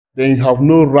then you have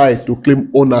no right to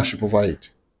claim ownership over it.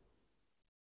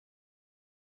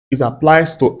 It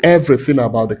applies to everything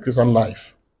about the Christian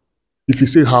life. If you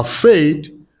say you have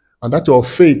faith, and that your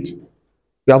faith,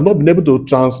 you have not been able to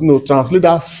translate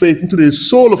that faith into the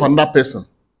soul of another person,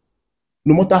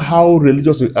 no matter how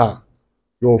religious you are,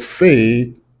 your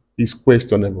faith is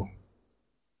questionable.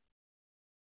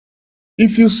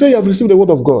 If you say you have received the word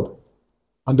of God,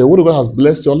 and the word of God has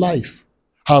blessed your life,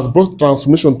 has brought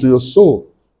transformation to your soul,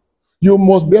 you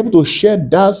must be able to share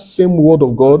that same word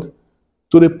of God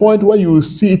to the point where you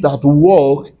see it at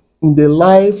work in the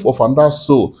life of another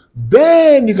soul.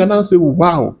 Then you can now say,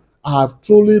 wow, I have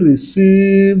truly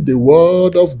received the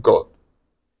word of God.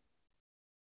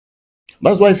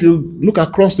 That's why if you look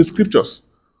across the scriptures,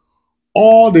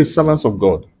 all the servants of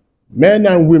God, men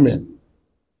and women,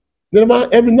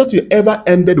 nothing ever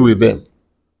ended with them.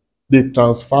 They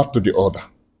transferred to the other.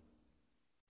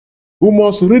 We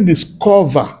must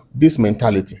rediscover this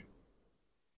mentality,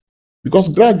 because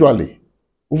gradually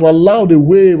we've allowed a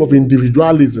wave of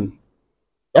individualism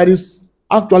that is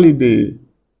actually the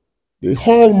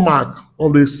hallmark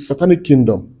of the satanic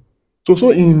kingdom to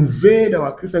so invade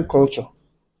our Christian culture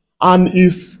and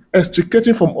is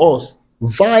extricating from us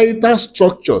vital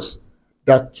structures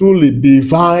that truly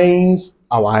defines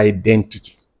our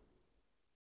identity.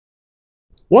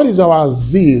 What is our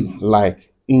zeal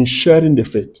like in sharing the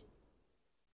faith?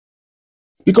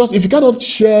 Because if you cannot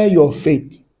share your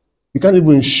faith, you can't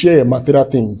even share material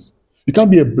things. You can't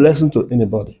be a blessing to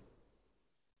anybody.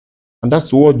 And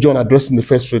that's what John addressed in the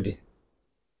first reading.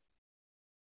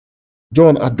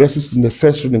 John addresses in the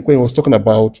first reading when he was talking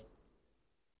about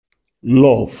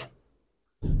love.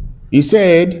 He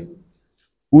said,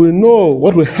 we know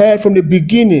what we heard from the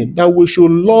beginning, that we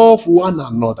should love one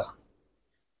another.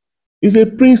 It's a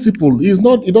principle.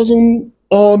 It doesn't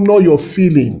honor your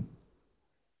feeling.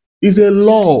 It's a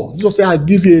law. Jesus said, I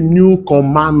give you a new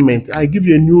commandment. I give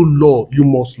you a new law. You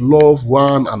must love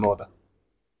one another.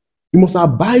 You must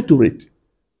abide to it,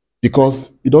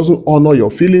 because it doesn't honor your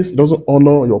feelings. It doesn't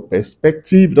honor your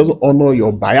perspective. It doesn't honor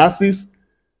your biases.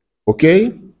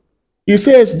 Okay? He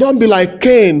says, don't be like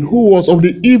Cain, who was of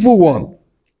the evil one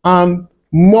and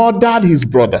murdered his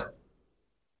brother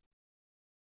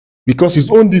because his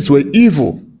own deeds were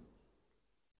evil.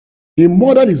 He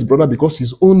murdered his brother because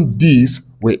his own deeds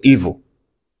were evil.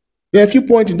 There are a few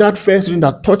points in that first reading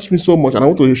that touched me so much, and I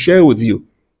want to share with you.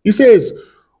 He says,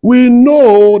 we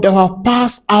know that we have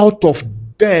passed out of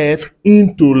death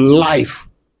into life.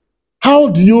 How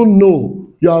do you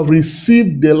know you have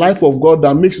received the life of God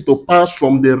that makes you to pass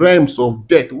from the realms of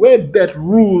death, where death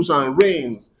rules and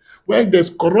reigns, where there's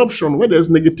corruption, where there's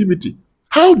negativity?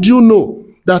 How do you know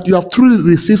that you have truly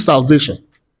received salvation?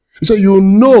 He said, you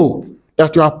know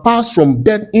that you have passed from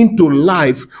death into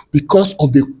life because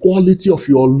of the quality of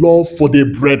your love for the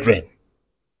brethren.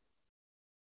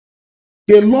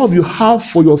 The love you have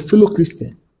for your fellow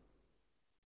Christian.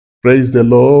 Praise the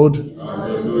Lord.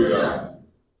 Hallelujah.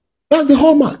 That's the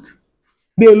hallmark.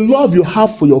 The love you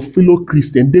have for your fellow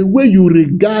Christian, the way you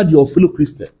regard your fellow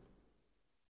Christian,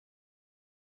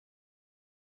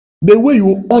 the way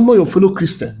you honor your fellow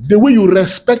Christian, the way you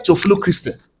respect your fellow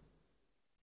Christian.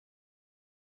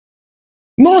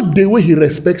 Not the way he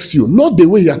respects you, not the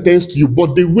way he attends to you,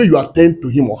 but the way you attend to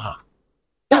him or her.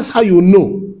 That's how you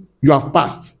know you have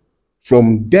passed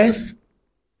from death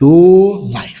to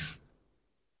life.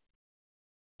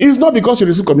 It's not because you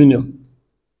receive communion.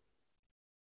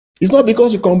 It's not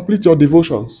because you complete your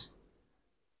devotions.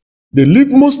 The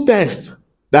litmus test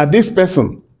that this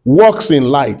person walks in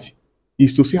light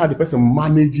is to see how the person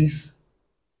manages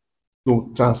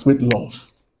to transmit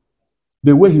love,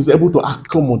 the way he's able to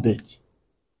accommodate,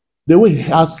 the way he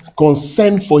has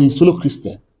concern for his fellow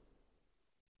Christian.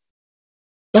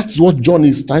 That's what John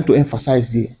is trying to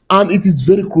emphasize here. And it is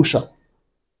very crucial.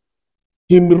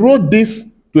 He wrote this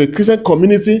to a Christian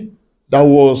community that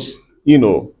was,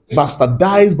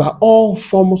 bastardized by all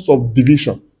forms of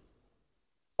division,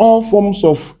 all forms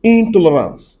of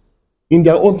intolerance in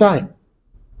their own time.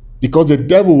 Because the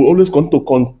devil will always come to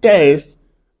contest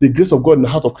the grace of God in the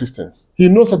heart of Christians. He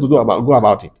knows how to go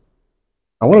about it.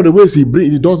 And one of the ways he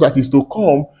does that is to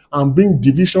come and bring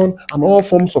division and all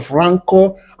forms of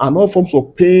rancor and all forms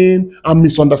of pain and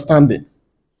misunderstanding.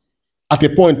 At a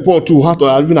point, Paul too had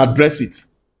to even address it.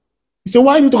 He said,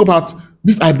 why do you talk about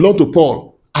this? I belong to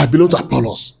Paul, I belong to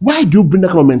Apollos. Why do you bring that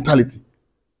kind of mentality?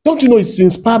 Don't you know it's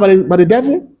inspired by the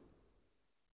devil?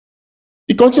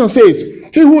 He continues and says,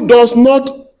 he who does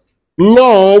not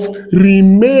love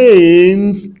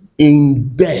remains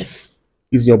in death.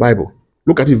 Is in your Bible.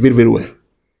 Look at it very, very well.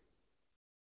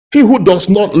 He who does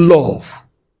not love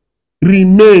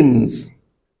remains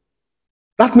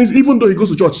That means even though he goes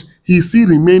to church, he's still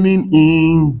remaining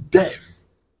in death.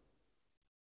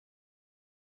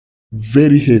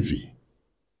 Very heavy.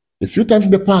 A few times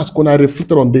in the past, when I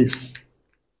reflected on this,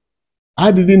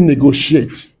 I didn't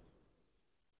negotiate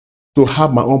to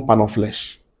have my own pound of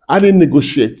flesh. I didn't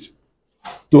negotiate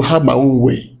to have my own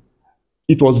way.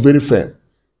 It was very firm.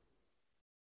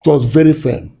 It was very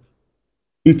firm.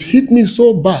 It hit me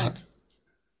so bad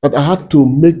that I had to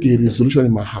make a resolution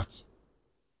in my heart.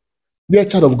 Dear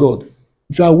child of God,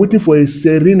 if you are waiting for a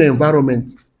serene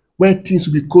environment where things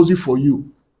will be cozy for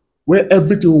you, where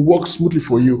everything will work smoothly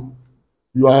for you,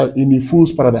 you are in a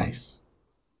fool's paradise.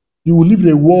 You will live in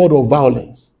a world of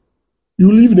violence. You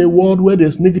will live in a world where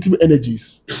there's negative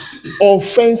energies.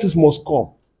 Offenses must come.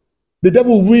 The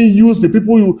devil will use the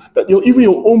people even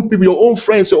your own people, your own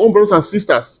friends, your own brothers and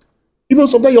sisters, even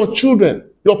sometimes your children,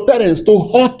 your parents, to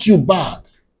hurt you bad.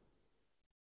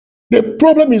 The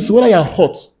problem is whether you are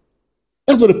hurt.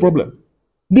 That's not the problem.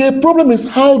 The problem is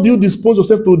how do you dispose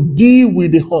yourself to deal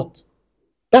with the hurt.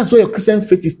 That's where your Christian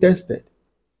faith is tested.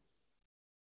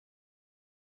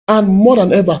 And more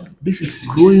than ever, this is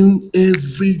growing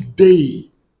every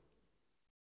day.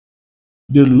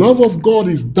 The love of God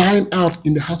is dying out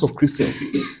in the hearts of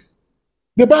Christians.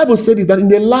 The Bible said that in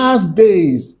the last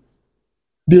days,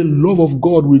 the love of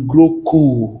God will grow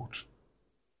cold.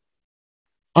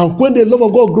 And when the love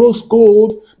of God grows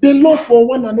cold, the love for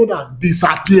one another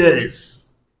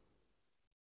disappears.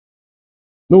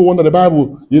 No wonder the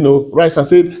Bible, writes and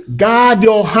said, guard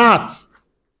your heart.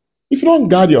 If you don't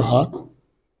guard your heart,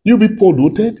 you'll be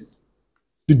polluted.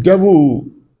 The devil will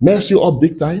mess you up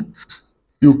big time.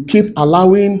 You keep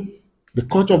allowing the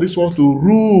culture of this world to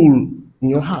rule in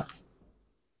your heart.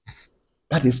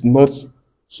 That is not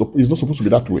supposed to be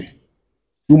that way.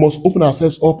 We must open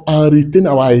ourselves up and retain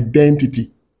our identity.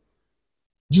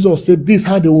 Jesus said, this is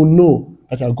how they will know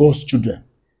that you are God's children.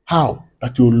 How?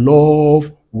 That you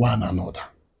love one another.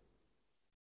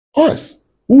 Us,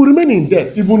 we will remain in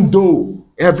death, even though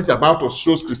everything about us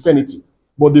shows Christianity.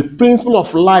 But the principle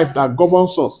of life that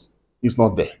governs us is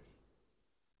not there.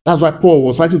 That's why Paul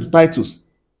was writing to Titus.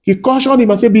 He cautioned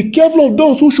him and said, be careful of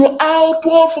those who show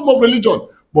outward form of religion,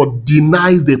 but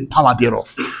denies the power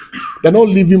thereof. They're not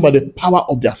living by the power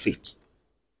of their faith.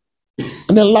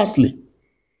 And then lastly,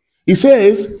 he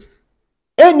says,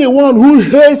 anyone who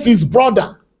hates his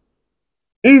brother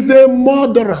is a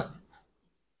murderer.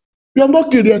 You have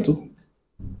not killed yet.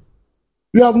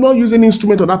 You have not used any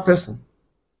instrument on that person.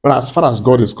 But as far as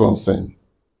God is concerned,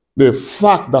 the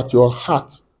fact that your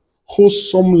heart holds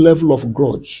some level of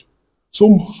grudge,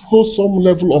 holds some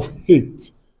level of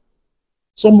hate,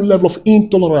 some level of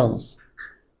intolerance,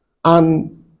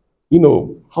 and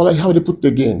how do they put it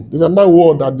again? There's another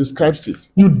word that describes it.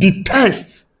 You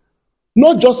detest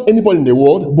not just anybody in the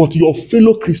world, but your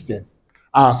fellow Christian.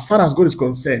 As far as God is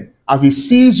concerned, as he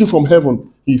sees you from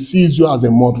heaven, he sees you as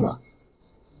a murderer.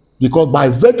 Because by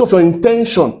virtue of your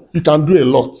intention, you can do a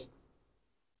lot.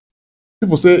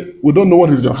 People say, we don't know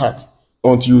what is in your heart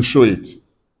until you show it.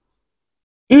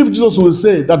 If Jesus will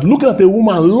say that looking at a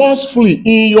woman lustfully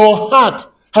in your heart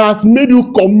has made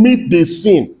you commit the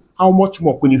sin, how much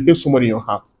more when you hate somebody in your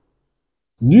heart?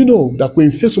 You know that when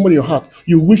you hate somebody in your heart,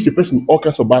 you wish the person all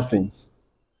kinds of bad things.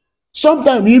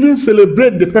 Sometimes you even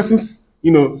celebrate the person's,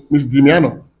 Miss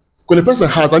Dimiano. When the person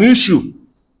has an issue,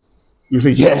 you say,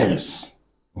 yes.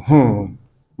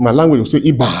 My language will say,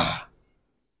 Iba.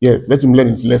 Yes, let him learn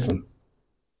his lesson.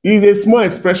 It is a small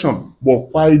expression, but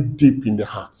quite deep in the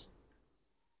heart.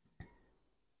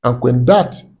 And when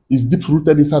that is deep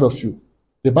rooted inside of you,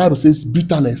 the Bible says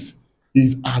bitterness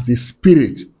is as a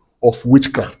spirit of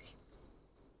witchcraft.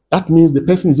 That means the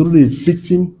person is already a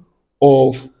victim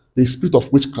of the spirit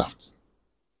of witchcraft.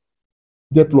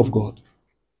 Dear people of God,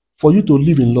 for you to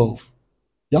live in love,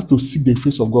 you have to seek the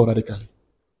face of God radically.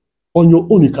 On your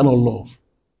own, you cannot love.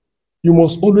 You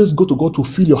must always go to God to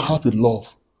fill your heart with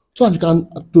love, so that you can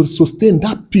to sustain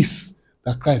that peace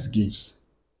that Christ gives.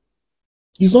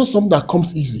 It's not something that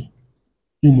comes easy.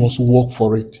 You must work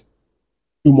for it.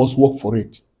 You must work for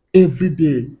it. Every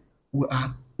day we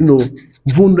are,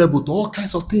 vulnerable to all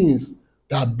kinds of things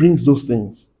that brings those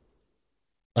things,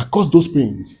 that cause those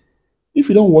pains. If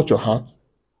you don't watch your heart,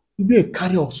 you'll be a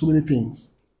carrier of so many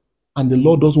things. And the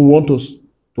Lord doesn't want us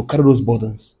to carry those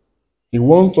burdens. He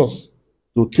wants us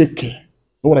to take care.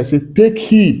 And when I say take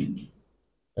heed,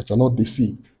 that you're not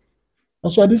deceived.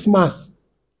 And so at this Mass,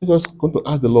 we're just going to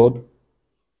ask the Lord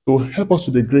to help us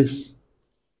with the grace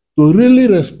to really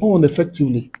respond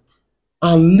effectively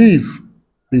and live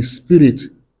the spirit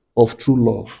of true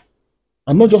love.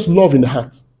 And not just love in the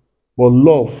heart, but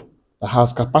love that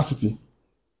has capacity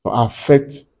to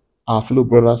affect our fellow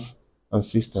brothers and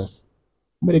sisters.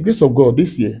 By the grace of God,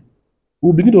 this year,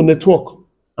 we'll begin to network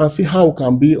and see how we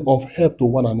can be of help to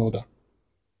one another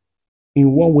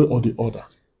in one way or the other.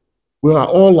 We are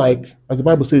all like, as the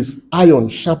Bible says, iron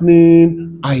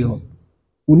sharpening iron.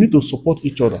 We need to support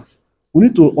each other. We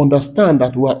need to understand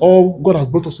that we are all, God has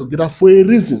brought us together for a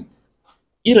reason,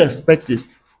 irrespective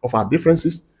of our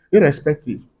differences,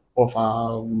 irrespective of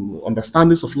our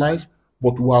understandings of life,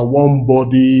 but we are one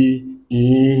body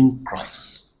in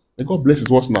Christ. May God bless his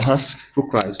words in our hearts through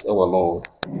Christ our Lord.